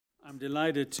I'm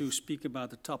delighted to speak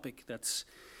about a topic that's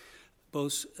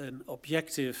both an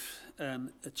objective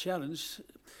and a challenge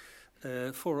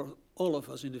for all of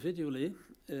us individually,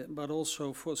 but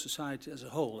also for society as a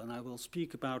whole. And I will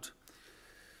speak about,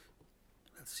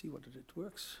 let's see whether it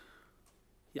works.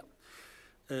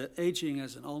 Yeah, aging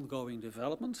as an ongoing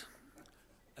development,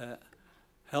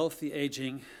 healthy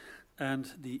aging, and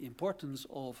the importance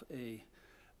of a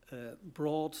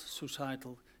broad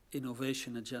societal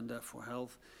innovation agenda for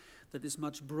health that is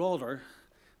much broader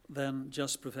than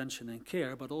just prevention and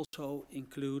care, but also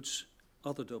includes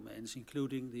other domains,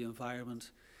 including the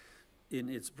environment in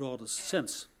its broadest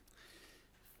sense.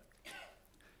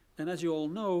 And as you all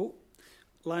know,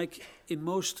 like in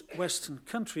most Western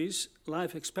countries,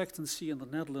 life expectancy in the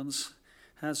Netherlands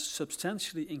has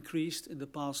substantially increased in the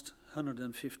past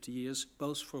 150 years,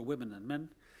 both for women and men.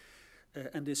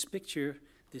 And this picture,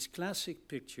 this classic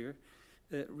picture,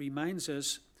 reminds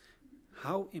us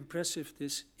how impressive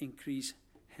this increase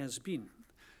has been.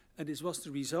 And this was the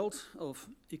result of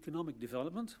economic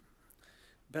development,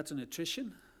 better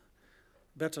nutrition,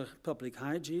 better public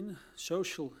hygiene,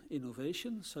 social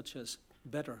innovation, such as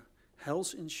better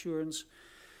health insurance,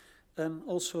 and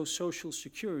also social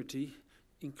security,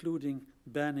 including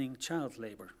banning child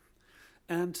labor,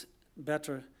 and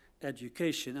better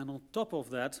education. And on top of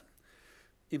that,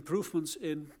 improvements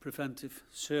in preventive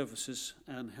services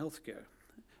and healthcare.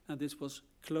 And this was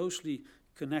closely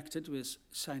connected with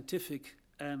scientific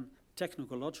and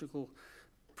technological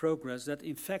progress that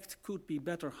in fact could be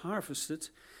better harvested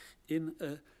in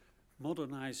a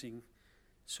modernizing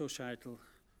societal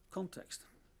context.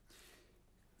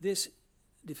 This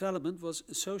development was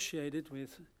associated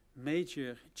with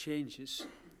major changes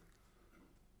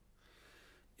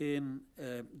in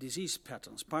disease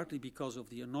patterns, partly because of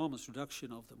the enormous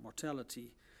reduction of the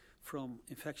mortality from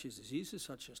infectious diseases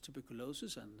such as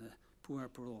tuberculosis and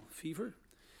puerperal fever,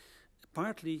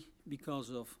 partly because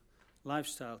of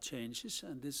lifestyle changes,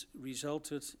 and this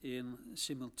resulted in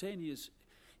simultaneous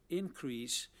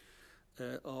increase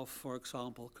of, for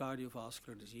example,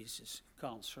 cardiovascular diseases,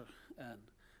 cancer, and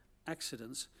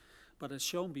accidents. But as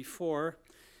shown before,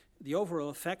 the overall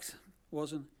effect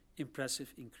was an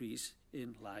impressive increase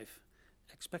in life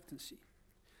expectancy.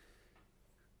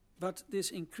 But this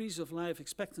increase of life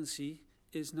expectancy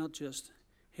is not just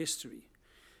history.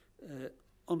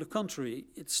 On the contrary,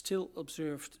 it's still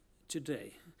observed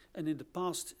today. And in the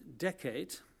past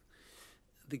decade,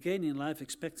 the gain in life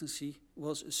expectancy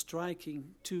was a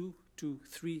striking 2 to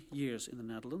 3 years in the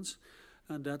Netherlands,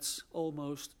 and that's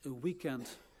almost a weekend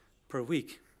per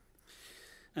week.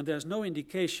 And there's no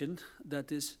indication that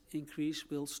this increase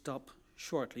will stop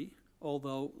shortly,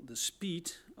 although the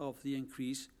speed of the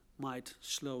increase might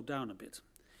slow down a bit.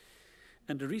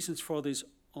 And the reasons for this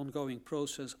ongoing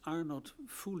process are not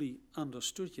fully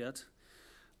understood yet,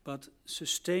 but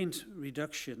sustained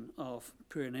reduction of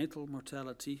perinatal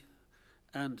mortality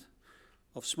and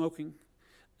of smoking,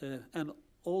 and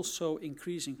also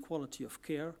increasing quality of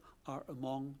care are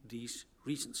among these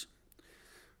reasons.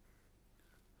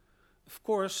 Of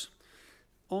course,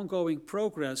 ongoing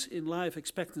progress in life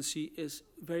expectancy is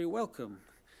very welcome,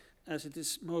 as it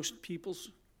is most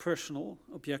people's personal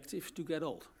objective to get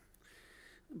old.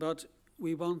 But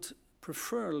we want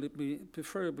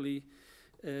preferably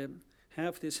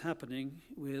have this happening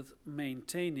with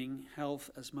maintaining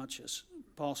health as much as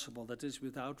possible, that is,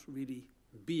 without really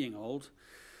being old.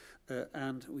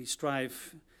 And we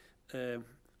strive,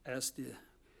 as the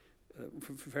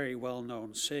very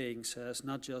well-known saying says,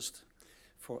 not just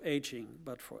for aging,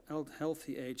 but for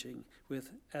healthy aging, with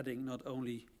adding not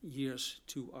only years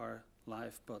to our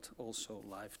life, but also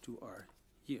life to our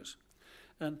years.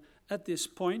 And at this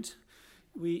point,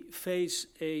 we face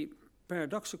a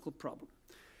paradoxical problem.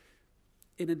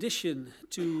 In addition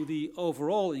to the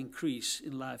overall increase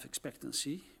in life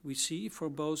expectancy, we see for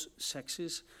both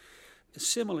sexes a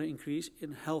similar increase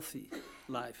in healthy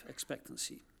life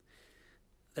expectancy.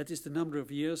 That is the number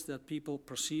of years that people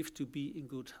perceive to be in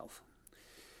good health.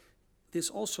 This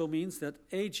also means that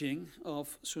aging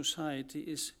of society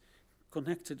is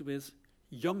connected with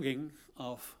younging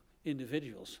of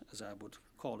individuals, as I would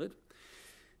call it,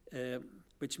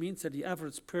 which means that the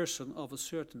average person of a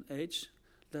certain age,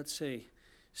 let's say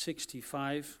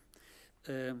 65,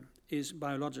 is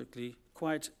biologically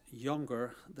quite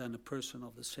younger than a person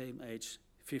of the same age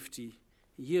 50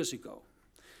 years ago.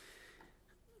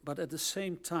 But at the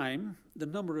same time, the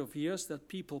number of years that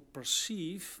people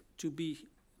perceive to be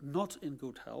not in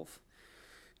good health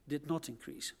did not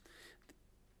increase.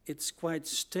 It's quite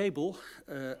stable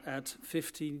at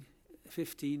 15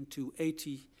 to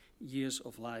 80 years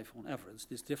of life on average,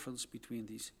 this difference between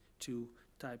these two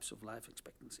types of life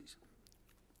expectancies.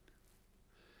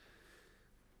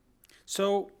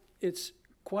 So it's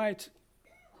quite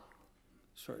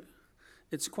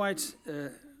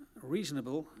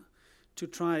reasonable to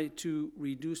try to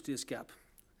reduce this gap.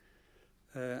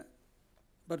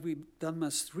 But we then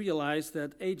must realize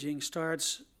that aging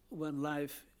starts when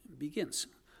life begins.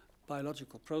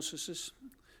 Biological processes,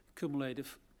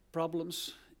 cumulative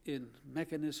problems in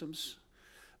mechanisms,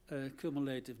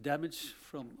 cumulative damage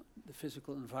from the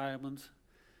physical environment,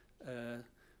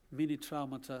 mini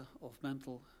traumata of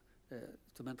mental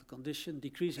condition,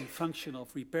 decreasing function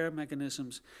of repair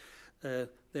mechanisms.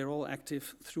 They're all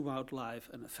active throughout life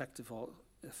and affect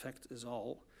us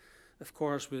all, of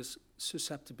course, with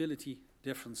susceptibility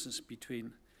differences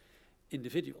between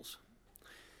individuals.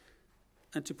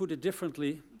 And to put it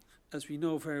differently, as we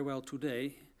know very well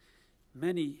today,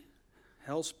 many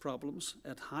health problems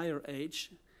at higher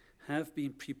age have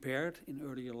been prepared in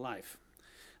earlier life.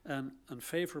 And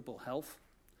unfavorable health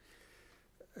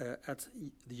at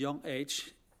the young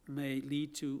age may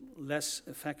lead to less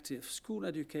effective school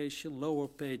education, lower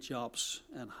paid jobs,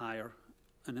 and higher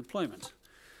unemployment.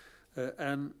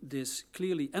 And this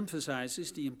clearly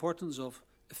emphasizes the importance of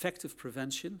effective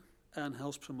prevention and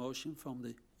health promotion from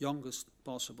the youngest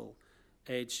possible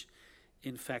age,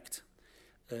 in fact,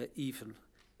 even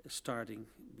starting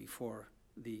before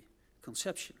the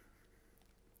conception.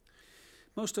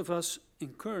 Most of us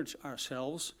encourage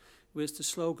ourselves with the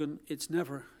slogan, "It's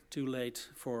never too late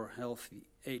for healthy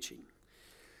aging."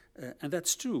 And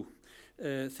that's true.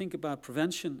 Think about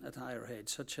prevention at higher age,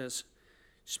 such as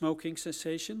smoking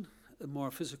cessation,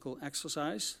 more physical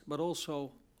exercise, but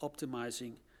also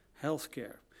optimizing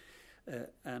healthcare.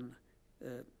 And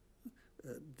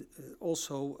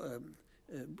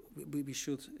we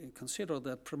should consider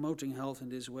that promoting health in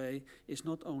this way is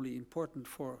not only important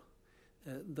for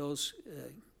those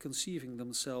conceiving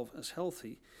themselves as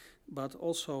healthy, but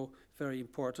also very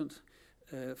important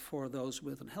for those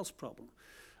with a health problem.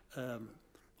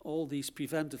 All these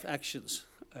preventive actions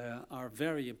are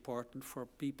very important for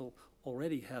people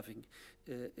already having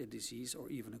a disease or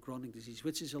even a chronic disease,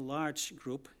 which is a large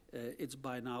group. It's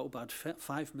by now about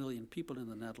 5 million people in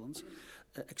the Netherlands,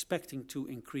 expecting to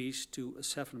increase to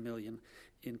 7 million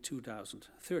in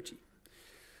 2030.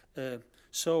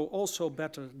 So also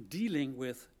better dealing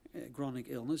with chronic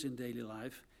illness in daily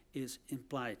life is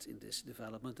implied in this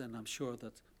development, and I'm sure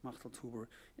that Machtel Huber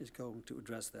is going to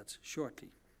address that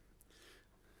shortly.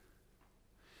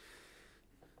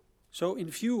 So in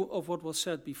view of what was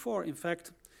said before, in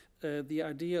fact, the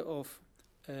idea of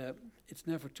it's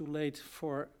never too late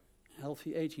for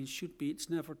healthy aging should be it's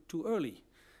never too early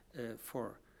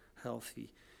for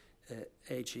healthy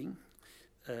aging.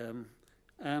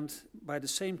 And by the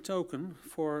same token,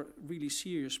 for really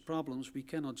serious problems, we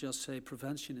cannot just say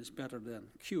prevention is better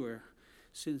than cure,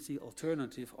 since the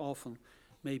alternative often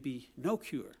may be no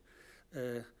cure.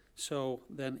 So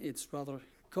then it's rather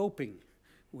coping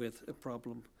with a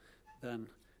problem than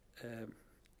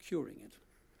curing it.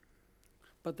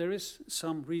 But there is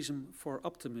some reason for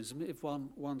optimism if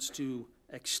one wants to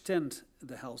extend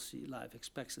the healthy life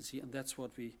expectancy, and that's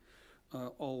what we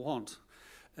all want.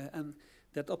 And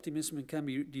that optimism can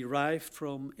be derived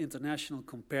from international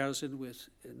comparison with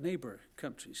neighbor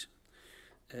countries.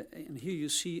 And here you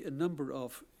see a number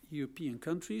of European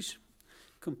countries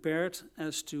compared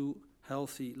as to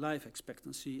healthy life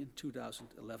expectancy in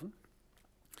 2011.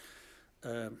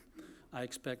 I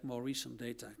expect more recent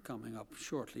data coming up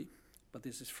shortly, but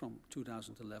this is from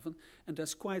 2011. And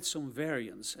there's quite some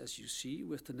variance, as you see,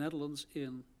 with the Netherlands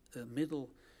in a middle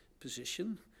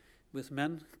position, with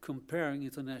men comparing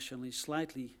internationally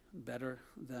slightly better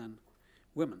than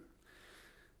women.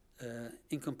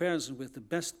 In comparison with the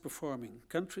best performing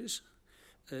countries,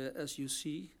 as you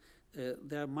see,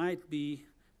 there might be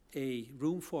a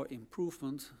room for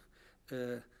improvement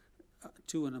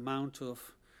to an amount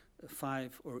of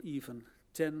 5 or even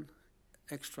 10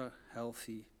 extra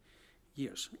healthy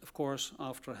years. Of course,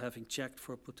 after having checked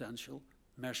for potential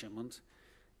measurement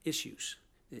issues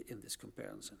in this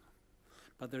comparison.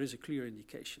 But there is a clear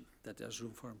indication that there's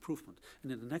room for improvement.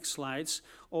 And in the next slides,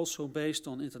 also based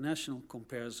on international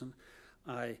comparison,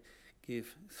 I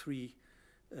give 3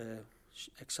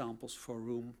 examples for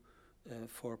room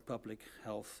for public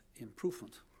health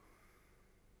improvement.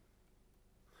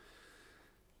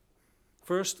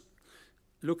 First,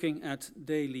 looking at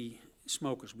daily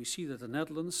smokers, we see that the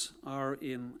Netherlands are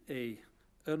in an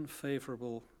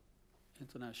unfavorable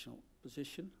international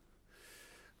position.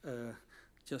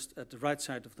 Just at the right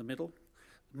side of the middle,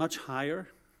 much higher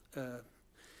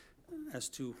as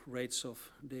to rates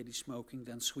of daily smoking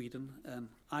than Sweden and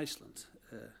Iceland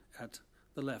at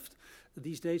the left.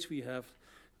 These days we have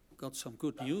got some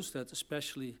good news that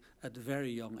especially at a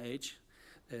very young age,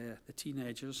 the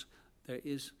teenagers, there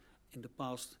is in the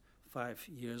past 5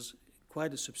 years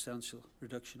quite a substantial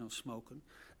reduction of smoking,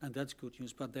 and that's good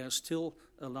news. But there's still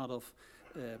a lot of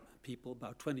people,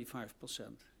 about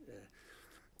 25%,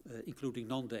 including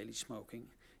non-daily smoking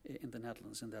in the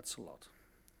Netherlands, and that's a lot.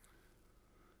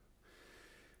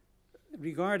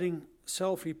 Regarding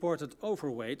self-reported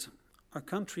overweight, our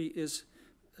country is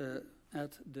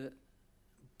at the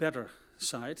better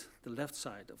side, the left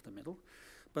side of the middle,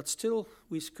 but still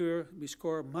we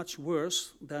score much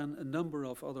worse than a number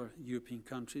of other European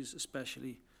countries,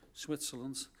 especially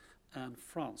Switzerland and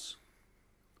France.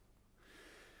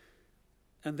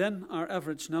 And then our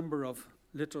average number of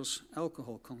liters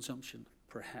alcohol consumption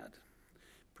per head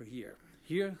per year.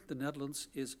 Here the Netherlands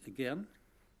is again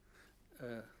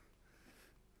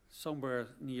somewhere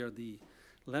near the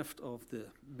left of the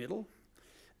middle,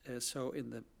 so in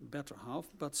the better half,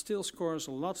 but still scores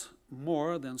a lot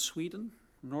more than Sweden,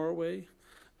 Norway,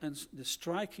 and the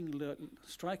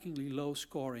strikingly low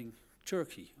scoring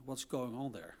Turkey. What's going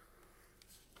on there?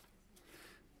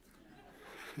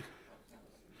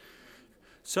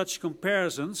 Such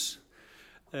comparisons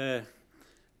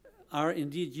are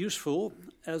indeed useful,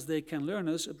 as they can learn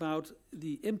us about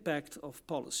the impact of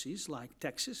policies like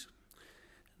taxes,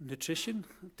 nutrition,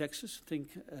 taxes,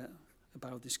 think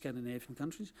about the Scandinavian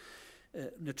countries,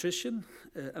 nutrition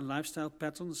and lifestyle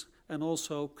patterns, and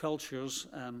also cultures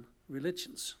and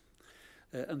religions.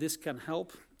 And this can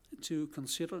help to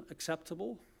consider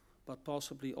acceptable, but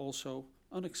possibly also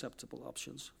unacceptable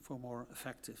options for more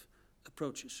effective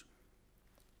approaches.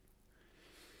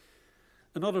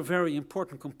 Another very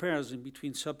important comparison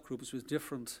between subgroups with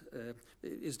different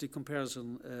is the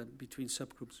comparison between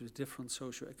subgroups with different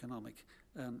socioeconomic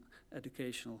and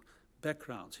educational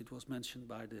backgrounds. It was mentioned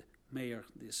by the mayor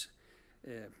this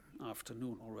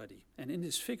afternoon already. And in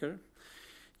this figure,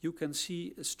 you can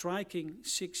see a striking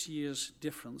 6 years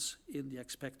difference in the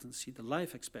expectancy, the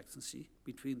life expectancy,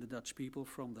 between the Dutch people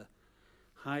from the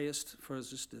highest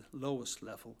versus the lowest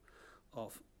level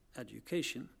of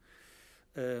education.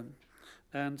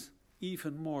 And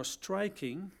even more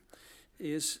striking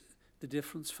is the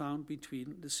difference found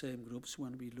between the same groups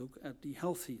when we look at the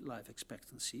healthy life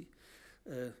expectancy.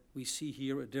 We see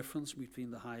here a difference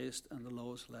between the highest and the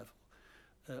lowest level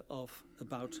of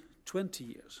about 20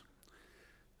 years.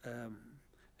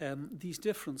 And these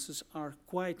differences are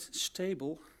quite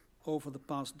stable over the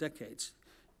past decades,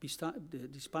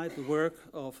 despite the work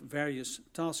of various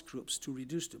task groups to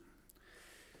reduce them.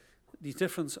 These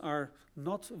differences are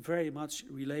not very much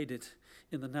related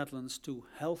in the Netherlands to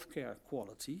healthcare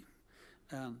quality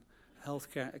and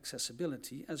healthcare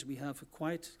accessibility, as we have a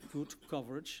quite good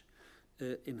coverage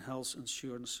in health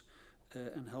insurance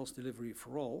and health delivery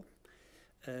for all.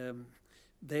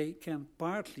 They can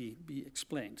partly be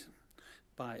explained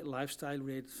by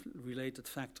lifestyle-related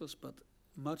factors, but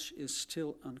much is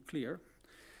still unclear,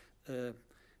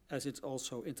 as it's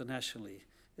also internationally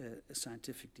a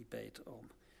scientific debate on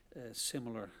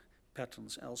similar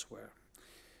patterns elsewhere.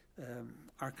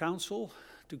 Our council,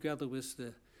 together with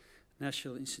the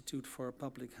National Institute for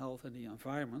Public Health and the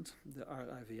Environment, the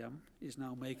RIVM, is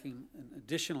now making an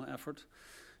additional effort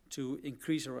to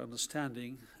increase our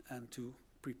understanding and to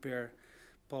prepare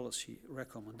policy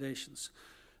recommendations.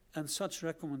 And such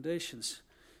recommendations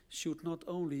should not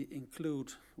only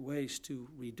include ways to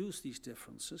reduce these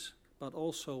differences, but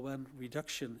also when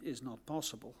reduction is not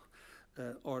possible,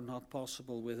 or not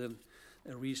possible within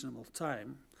a reasonable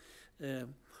time,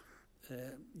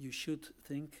 you should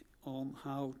think on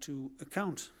how to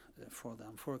account for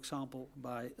them. For example,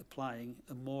 by applying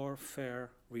a more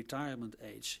fair retirement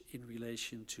age in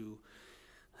relation to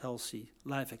healthy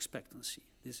life expectancy.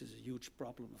 This is a huge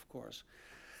problem, of course,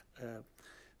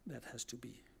 that has to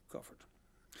be covered.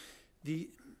 The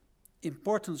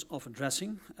importance of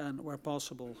addressing and, where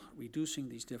possible, reducing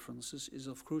these differences is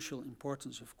of crucial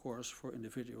importance, of course, for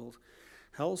individual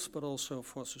health, but also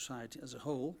for society as a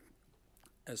whole,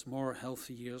 as more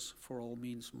healthy years for all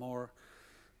means more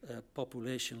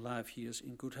population life years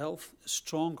in good health, a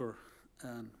stronger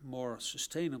and more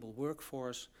sustainable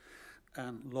workforce,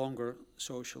 and longer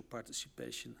social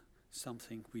participation,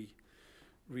 something we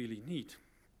really need.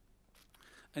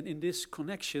 And in this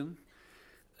connection,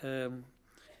 a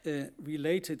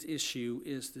related issue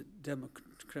is the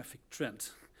demographic trend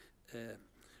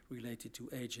related to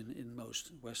aging in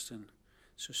most Western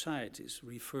societies,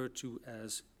 referred to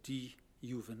as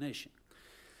dejuvenation.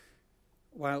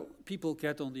 While people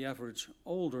get on the average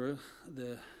older,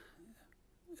 the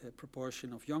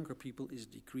proportion of younger people is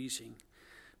decreasing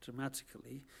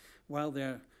dramatically, while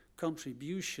their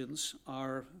contributions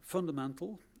are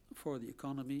fundamental for the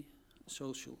economy,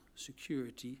 social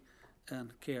security,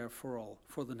 and care for all.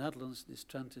 For the Netherlands, this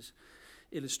trend is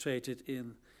illustrated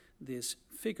in this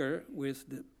figure, with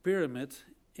the pyramid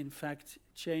in fact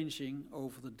changing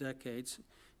over the decades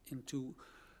into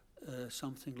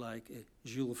something like a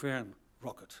Jules Verne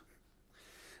rocket.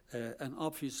 And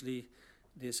obviously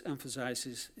this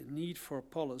emphasizes a need for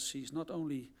policies not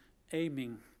only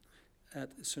aiming at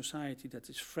a society that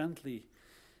is friendly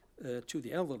to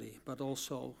the elderly, but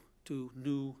also to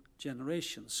new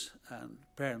generations and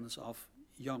parents of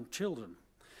young children.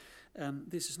 And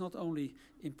this is not only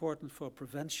important for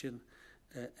prevention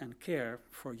and care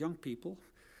for young people,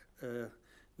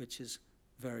 which is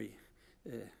very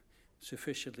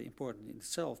sufficiently important in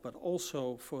itself, but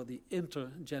also for the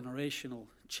intergenerational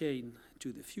chain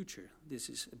to the future. This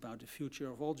is about the future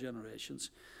of all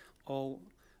generations, all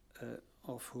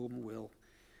of whom will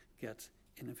get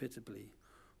inevitably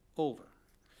older.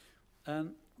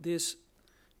 And this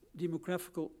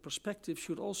demographical perspective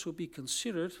should also be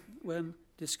considered when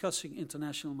discussing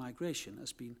international migration,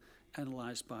 as been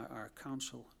analyzed by our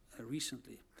council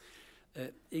recently.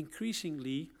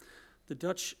 Increasingly, the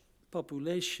Dutch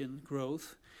population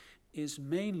growth is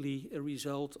mainly a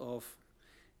result of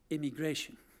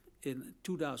immigration. In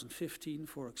 2015,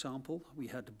 for example, we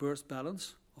had a birth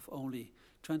balance of only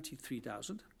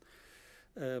 23,000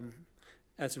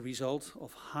 as a result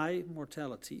of high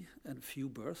mortality and few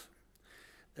births.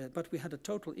 But we had a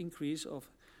total increase of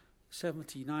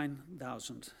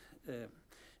 79,000,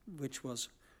 which was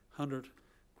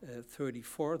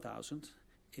 134,000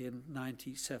 in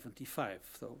 1975.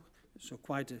 So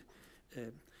quite a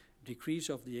decrease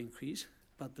of the increase,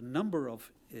 but the number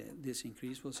of this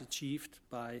increase was achieved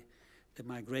by a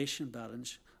migration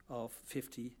balance of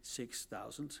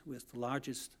 56,000, with the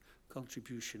largest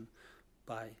contribution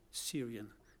by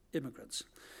Syrian immigrants.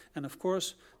 And of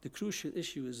course, the crucial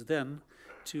issue is then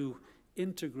to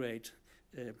integrate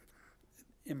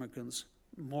immigrants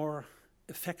more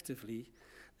effectively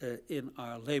in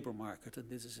our labor market, and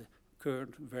this is a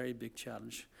current very big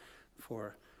challenge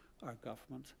for our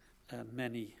government and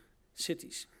many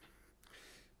cities.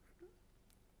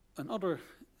 Another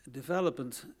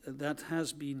development that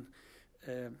has been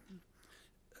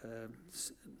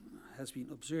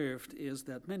observed is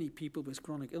that many people with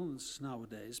chronic illness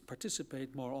nowadays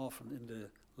participate more often in the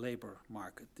labor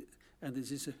market, and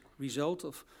this is a result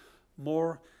of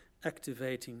more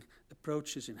activating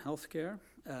approaches in healthcare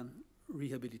and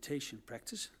rehabilitation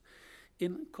practice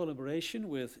in collaboration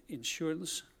with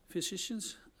insurance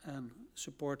physicians and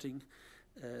supported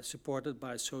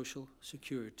by social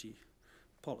security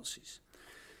policies.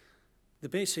 The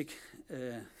basic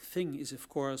thing is, of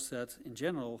course, that in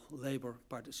general labor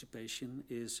participation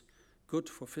is good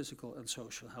for physical and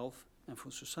social health and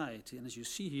for society. And as you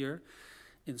see here,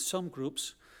 in some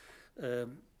groups,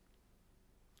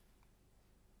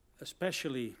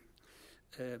 especially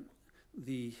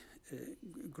the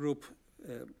group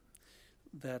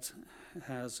that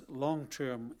has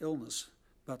long-term illness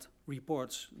but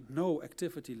reports no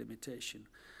activity limitation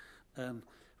and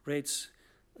rates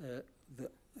the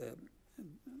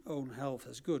own health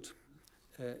as good,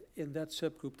 in that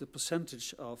subgroup the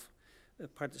percentage of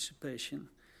participation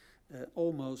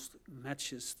almost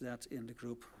matches that in the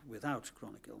group without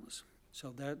chronic illness.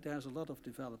 So there's a lot of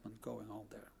development going on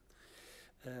there.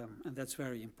 And that's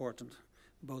very important,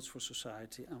 both for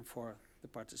society and for the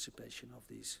participation of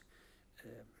these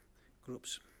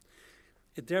groups.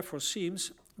 It therefore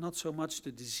seems not so much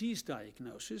the disease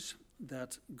diagnosis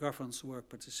that governs work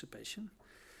participation,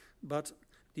 but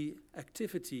the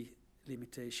activity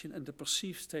limitation and the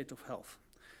perceived state of health.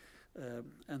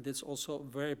 And it's also a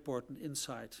very important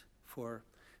insight for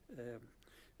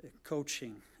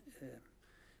coaching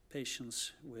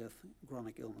patients with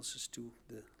chronic illnesses to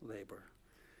the labor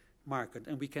market.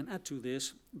 And we can add to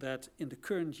this that in the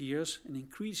current years, an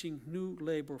increasing new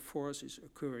labor force is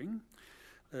occurring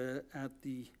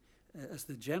as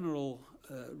the general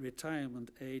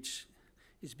retirement age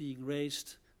is being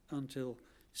raised until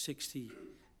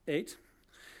 68.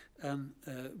 And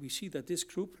we see that this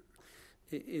group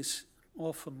is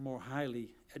often more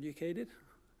highly educated,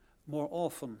 more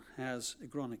often has a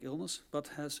chronic illness, but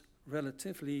has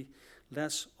relatively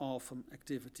less often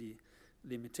activity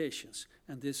limitations.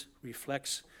 And this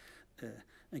reflects,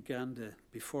 again, the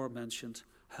before mentioned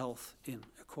health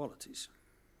inequalities.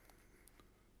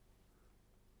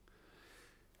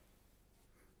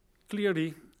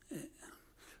 Clearly,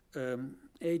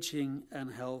 aging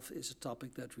and health is a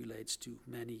topic that relates to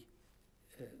many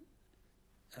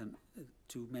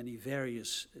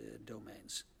various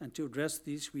domains. And to address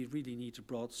these, we really need a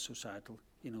broad societal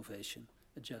innovation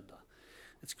agenda.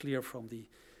 It's clear from the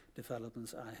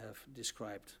developments I have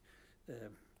described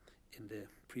in the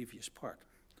previous part.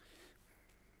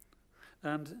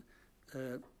 And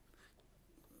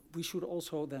we should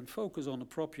also then focus on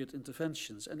appropriate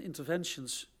interventions, and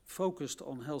interventions focused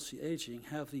on healthy aging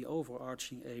have the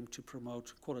overarching aim to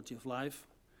promote quality of life,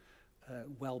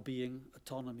 well-being,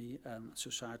 autonomy, and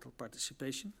societal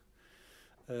participation,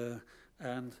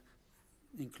 and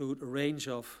include a range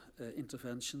of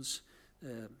interventions,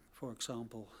 for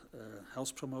example,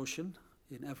 health promotion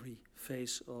in every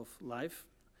phase of life,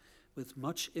 with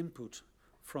much input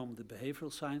from the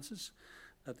behavioral sciences,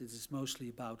 that it is mostly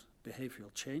about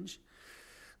behavioral change,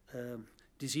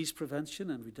 disease prevention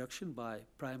and reduction by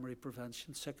primary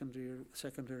prevention,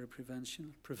 secondary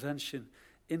prevention, prevention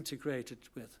integrated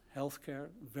with healthcare,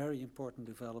 very important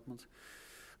development,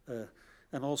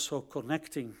 and also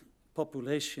connecting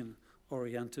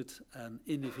population-oriented and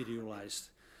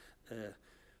individualized,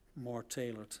 more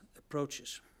tailored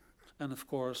approaches. And of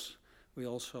course, we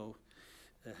also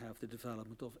have the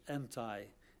development of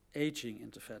anti-aging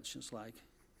interventions like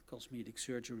cosmetic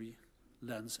surgery,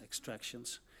 lens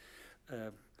extractions,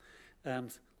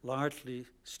 and largely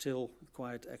still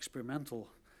quite experimental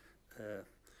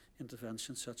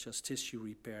interventions such as tissue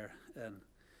repair and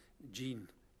gene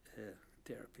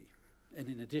therapy. And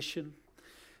in addition,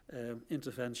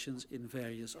 interventions in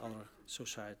various other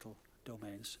societal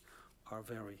domains are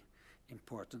very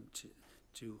important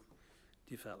to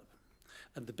develop.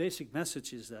 And the basic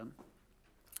message is then,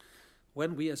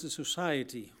 when we as a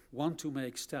society want to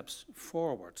make steps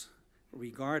forward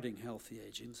regarding healthy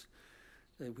aging,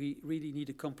 we really need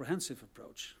a comprehensive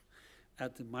approach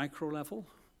at the micro level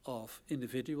of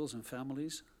individuals and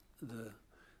families, the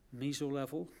meso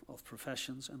level of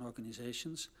professions and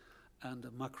organizations, and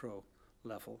the macro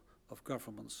level of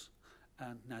governments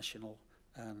and national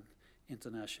and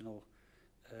international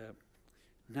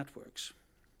networks.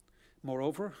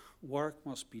 Moreover, work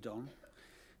must be done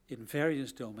in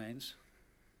various domains.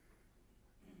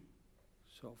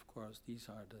 So, of course, these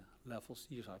are the levels,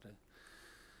 these are the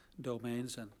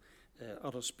domains, and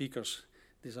other speakers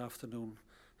this afternoon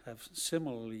have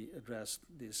similarly addressed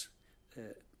this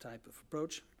type of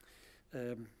approach.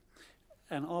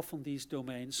 And often these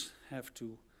domains have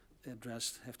to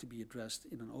be addressed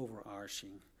in an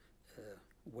overarching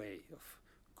way of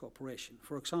cooperation.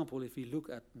 For example, if we look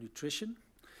at nutrition,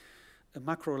 at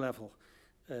macro level,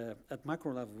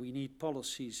 we need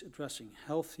policies addressing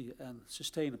healthy and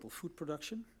sustainable food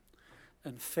production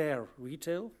and fair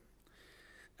retail.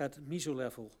 At meso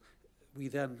level, we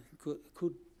then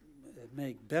could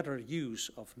make better use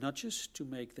of nudges to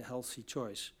make the healthy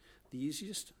choice the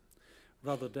easiest,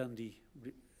 rather than the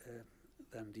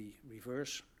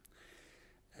reverse.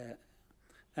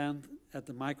 And at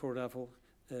the micro level,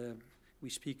 we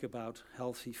speak about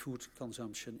healthy food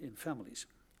consumption in families.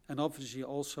 And obviously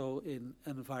also in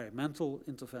environmental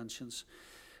interventions,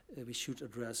 we should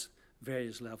address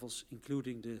various levels,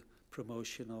 including the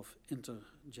promotion of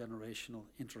intergenerational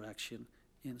interaction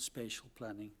in spatial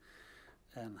planning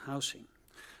and housing.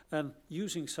 And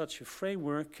using such a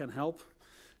framework can help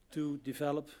to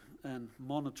develop and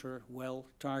monitor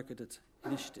well-targeted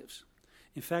initiatives.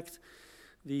 In fact,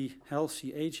 the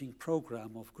Healthy Aging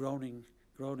program of Groningen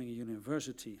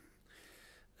University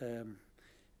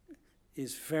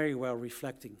is very well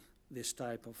reflecting this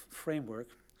type of framework,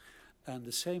 and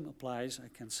the same applies, I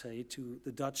can say, to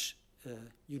the Dutch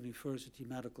University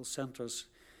Medical Center's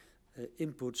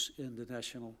inputs in the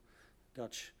National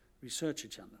Dutch Research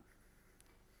Agenda.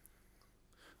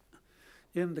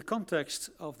 In the context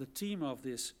of the theme of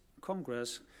this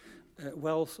Congress, a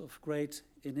wealth of great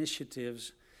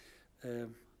initiatives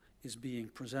is being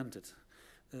presented.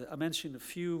 I mentioned a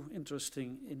few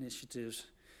interesting initiatives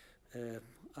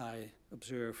I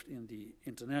observed in the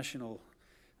international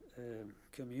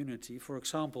community. For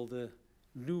example, the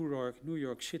New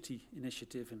York City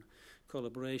initiative in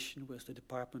collaboration with the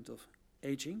Department of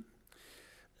Aging,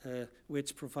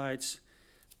 which provides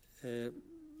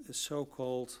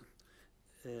so-called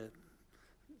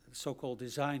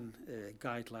design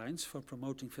guidelines for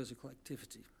promoting physical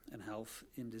activity and health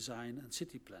in design and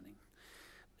city planning,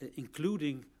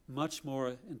 including much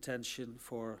more intention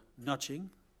for nudging,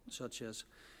 such as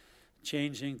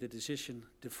changing the decision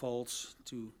defaults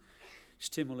to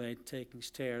stimulate taking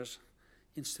stairs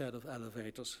instead of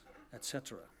elevators,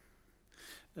 etc.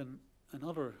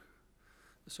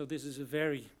 So this is a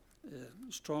very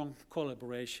strong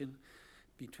collaboration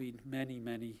between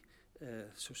many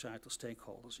societal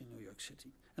stakeholders in New York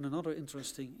City. And another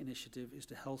interesting initiative is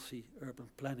the Healthy Urban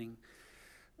Planning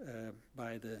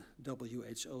by the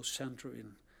WHO Center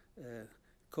in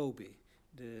Kobe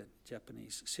the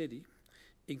Japanese city,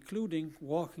 including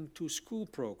walking to school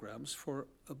programs for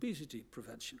obesity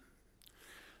prevention.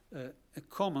 A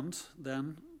comment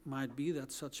then might be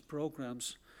that such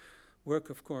programs work,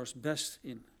 of course, best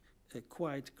in a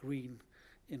quiet green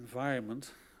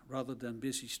environment rather than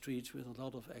busy streets with a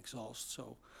lot of exhaust.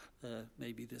 So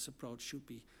maybe this approach should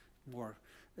be more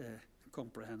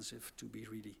comprehensive to be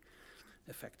really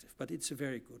effective. But it's a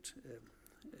very good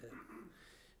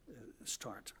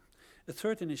start. A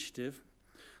third initiative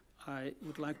I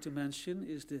would like to mention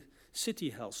is the City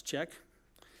Health Check,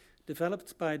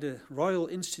 developed by the Royal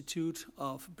Institute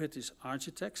of British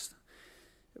Architects,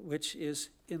 which is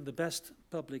in the best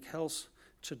public health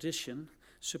tradition,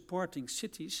 supporting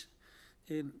cities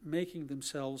in making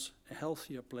themselves a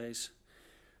healthier place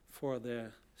for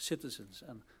their citizens.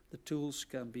 And the tools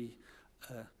can be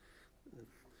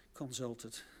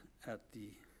consulted at the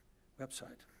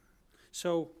website.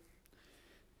 So,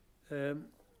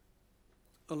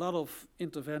 a lot of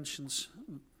interventions,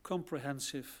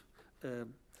 comprehensive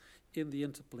in the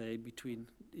interplay between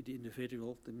the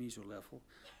individual, the meso level,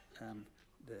 and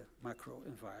the macro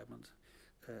environment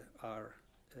are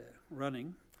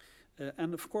running.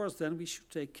 And of course, then we should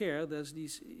take care that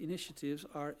these initiatives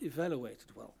are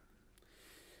evaluated well.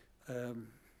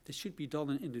 This should be done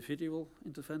in individual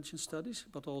intervention studies,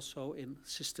 but also in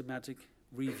systematic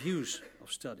reviews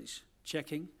of studies,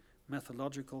 checking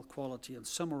methodological quality and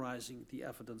summarizing the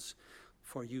evidence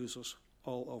for users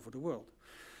all over the world.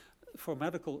 For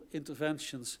medical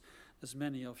interventions, as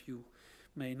many of you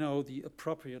may know, the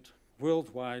appropriate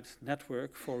worldwide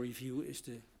network for review is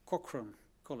the Cochrane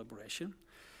collaboration.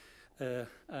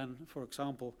 And for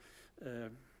example,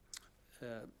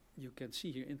 you can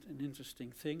see here an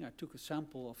interesting thing. I took a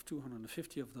sample of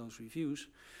 250 of those reviews,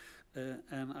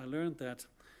 and I learned that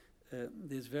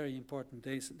this very important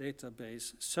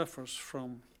database suffers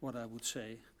from what I would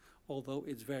say, although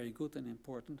it's very good and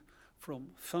important, from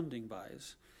funding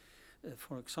bias.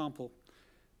 For example,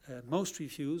 most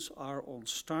reviews are on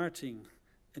starting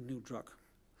a new drug,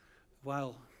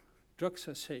 while drug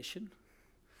cessation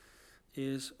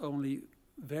is only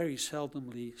very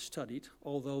seldomly studied,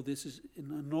 although this is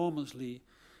an enormously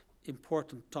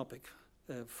important topic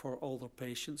for older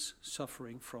patients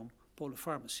suffering from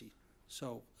polypharmacy.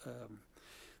 So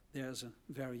there's a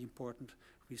very important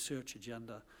research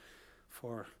agenda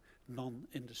for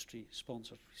non-industry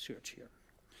sponsored research here.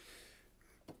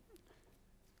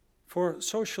 For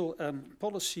social and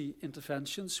policy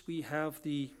interventions, we have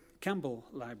the Campbell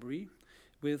Library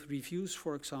with reviews,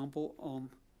 for example, on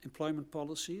employment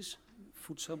policies,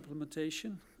 food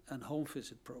supplementation, and home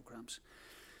visit programs.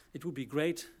 It would be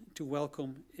great to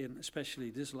welcome in especially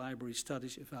this library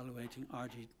studies evaluating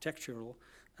architectural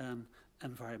and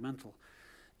environmental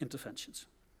interventions.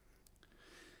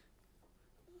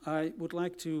 I would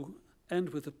like to end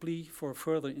with a plea for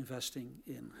further investing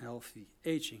in healthy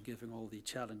aging, given all the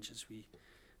challenges we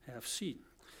have seen.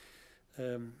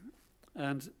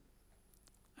 And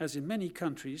as in many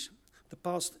countries, in the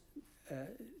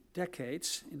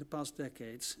past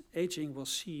decades, aging was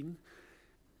seen,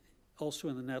 also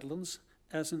in the Netherlands,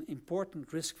 as an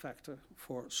important risk factor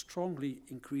for strongly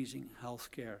increasing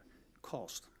healthcare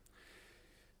cost.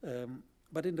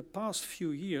 But in the past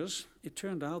few years, it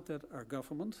turned out that our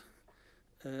government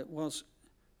was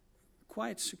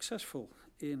quite successful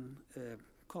in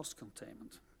cost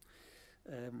containment.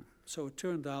 So it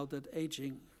turned out that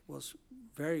aging was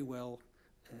very well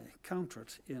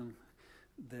countered in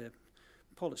the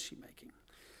policy making.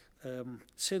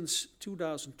 Since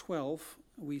 2012,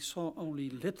 we saw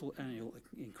only little annual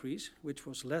increase, which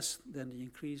was less than the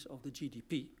increase of the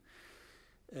GDP.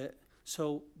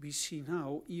 So we see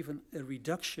now even a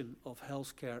reduction of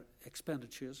healthcare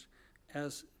expenditures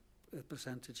as a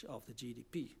percentage of the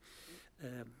GDP.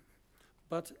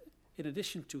 But in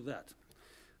addition to that,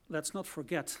 let's not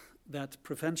forget that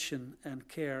prevention and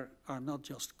care are not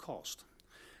just cost,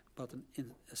 but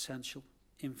an essential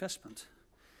investment,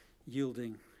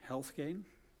 yielding health gain,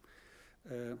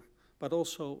 but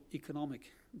also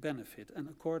economic benefit. And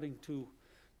according to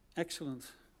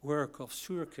excellent work of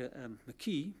Surke and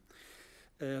McKee,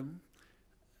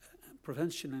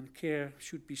 prevention and care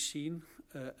should be seen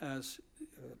as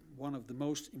one of the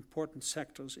most important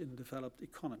sectors in developed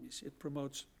economies. It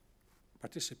promotes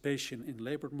participation in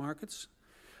labor markets,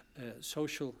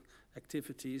 social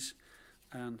activities,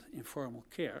 and informal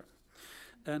care.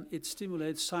 And it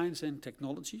stimulates science and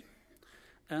technology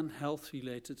and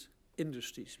health-related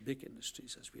industries, big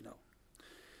industries, as we know.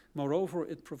 Moreover,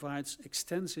 it provides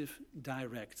extensive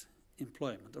direct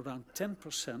employment. Around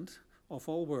 10% of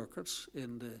all workers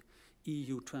in the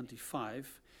EU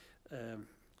 25,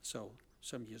 so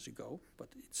some years ago, but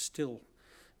it's still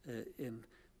in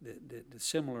the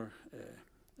similar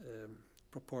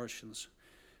proportions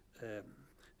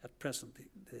at present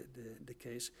the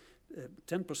case.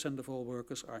 10% of all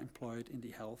workers are employed in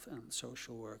the health and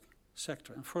social work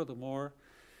sector. And furthermore,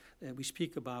 we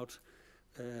speak about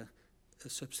a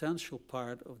substantial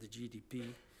part of the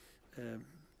GDP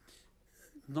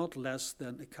not less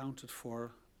than accounted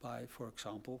for by, for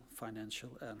example,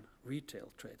 financial and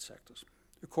retail trade sectors.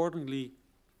 Accordingly,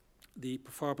 the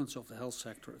performance of the health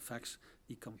sector affects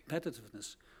the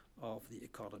competitiveness of the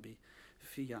economy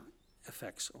via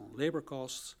effects on labor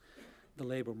costs, the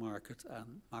labor market,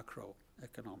 and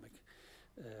macroeconomic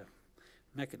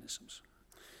mechanisms.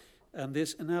 And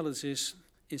this analysis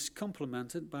is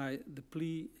complemented by the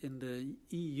plea in the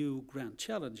EU grand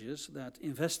challenges that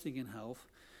investing in health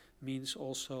means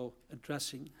also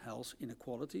addressing health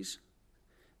inequalities,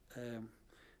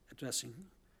 addressing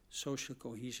social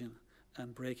cohesion,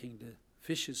 and breaking the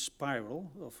vicious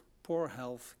spiral of poor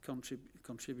health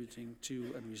contributing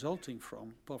to and resulting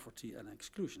from poverty and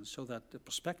exclusion, so that the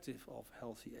perspective of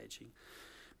healthy aging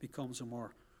becomes a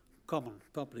more common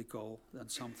public goal than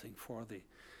something for the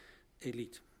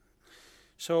elite.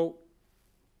 So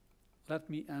let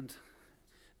me end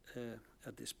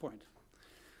at this point.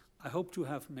 I hope to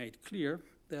have made clear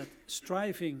that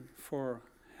striving for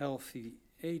healthy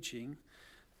aging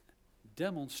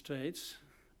demonstrates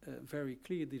very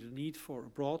clearly the need for a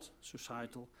broad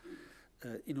societal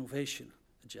innovation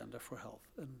agenda for health,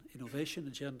 an innovation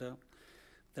agenda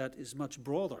that is much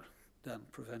broader than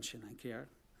prevention and care,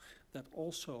 that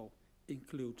also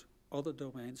include other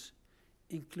domains,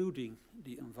 including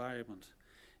the environment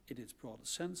in its broader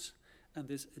sense. And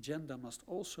this agenda must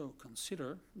also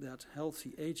consider that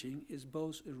healthy aging is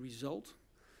both a result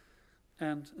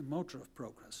and a motor of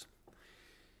progress.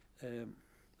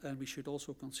 And we should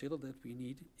also consider that we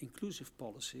need inclusive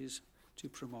policies to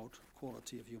promote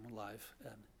quality of human life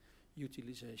and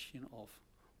utilization of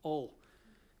all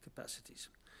capacities.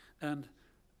 And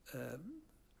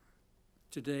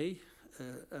today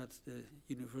at the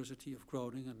University of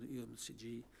Groningen and the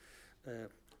UMCG,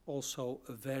 also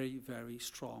a very, very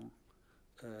strong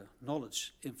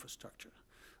knowledge infrastructure.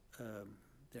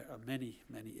 There are many,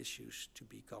 many issues to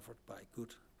be covered by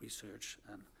good research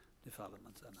and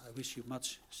development, and I wish you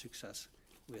much success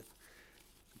with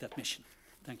that mission.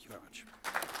 Thank you very much.